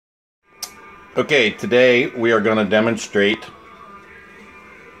Okay, today we are going to demonstrate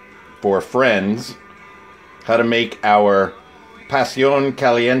for friends how to make our Pasion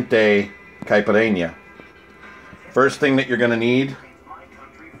Caliente Caipirinha. First thing that you're going to need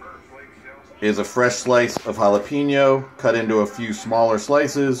is a fresh slice of jalapeno cut into a few smaller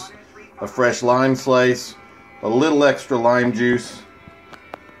slices, a fresh lime slice, a little extra lime juice,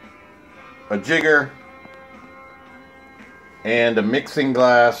 a jigger, and a mixing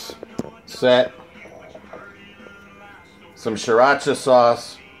glass set, some sriracha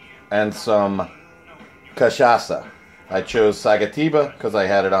sauce, and some cachaca. I chose Sagatiba because I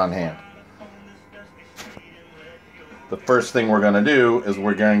had it on hand. The first thing we're going to do is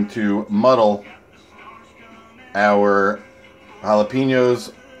we're going to muddle our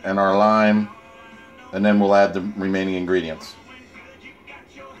jalapenos and our lime, and then we'll add the remaining ingredients.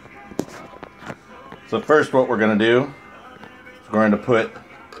 So first what we're going to do is we're going to put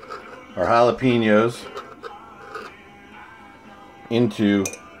our jalapenos into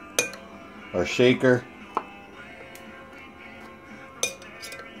our shaker.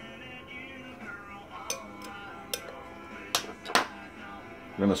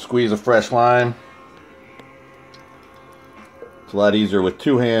 We're going to squeeze a fresh lime. It's a lot easier with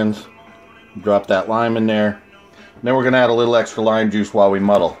two hands. Drop that lime in there. And then we're going to add a little extra lime juice while we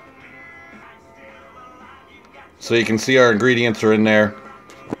muddle. So you can see our ingredients are in there.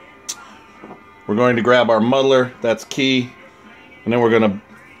 We're going to grab our muddler, that's key, and then we're going to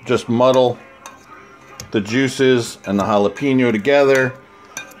just muddle the juices and the jalapeno together,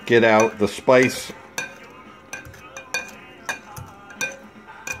 get out the spice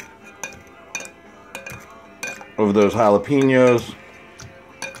of those jalapenos.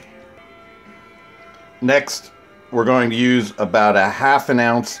 Next, we're going to use about a ½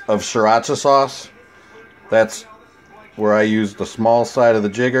 ounce of sriracha sauce. That's where I use the small side of the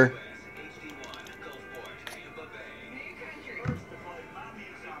jigger.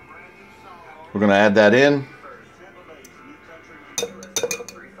 We're going to add that in.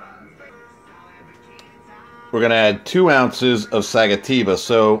 We're going to add 2 ounces of Sagatiba.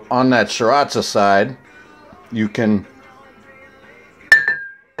 So on that sriracha side, you can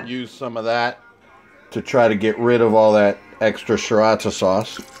use some of that to try to get rid of all that extra sriracha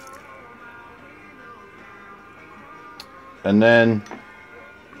sauce. And then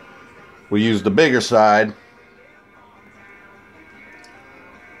we use the bigger side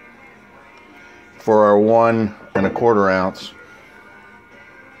for our 1 1/4 ounce.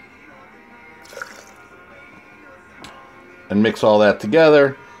 And mix all that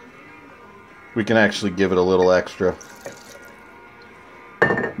together. We can actually give it a little extra.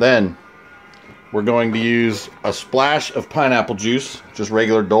 Then we're going to use a splash of pineapple juice, just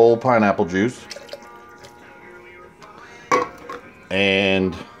regular Dole pineapple juice.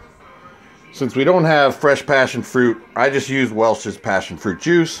 And since we don't have fresh passion fruit, I just use Welch's passion fruit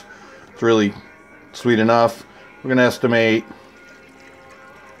juice. It's really sweet enough. We're going to estimate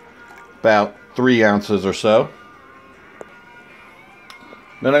about 3 ounces or so.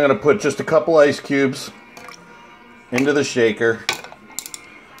 Then I'm going to put just a couple ice cubes into the shaker.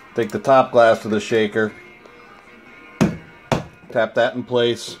 Take the top glass of the shaker, tap that in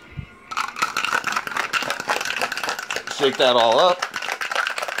place, shake that all up.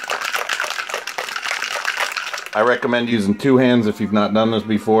 I recommend using 2 hands if you've not done this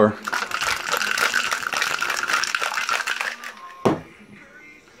before.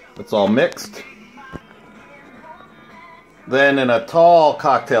 It's all mixed. Then in a tall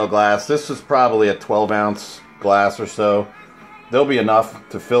cocktail glass, this is probably a 12-ounce glass or so, there'll be enough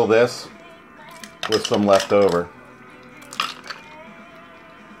to fill this with some left over.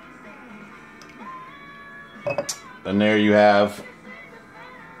 And there you have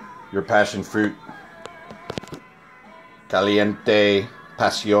your passion fruit Caliente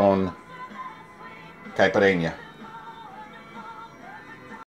Pasion Caipirinha.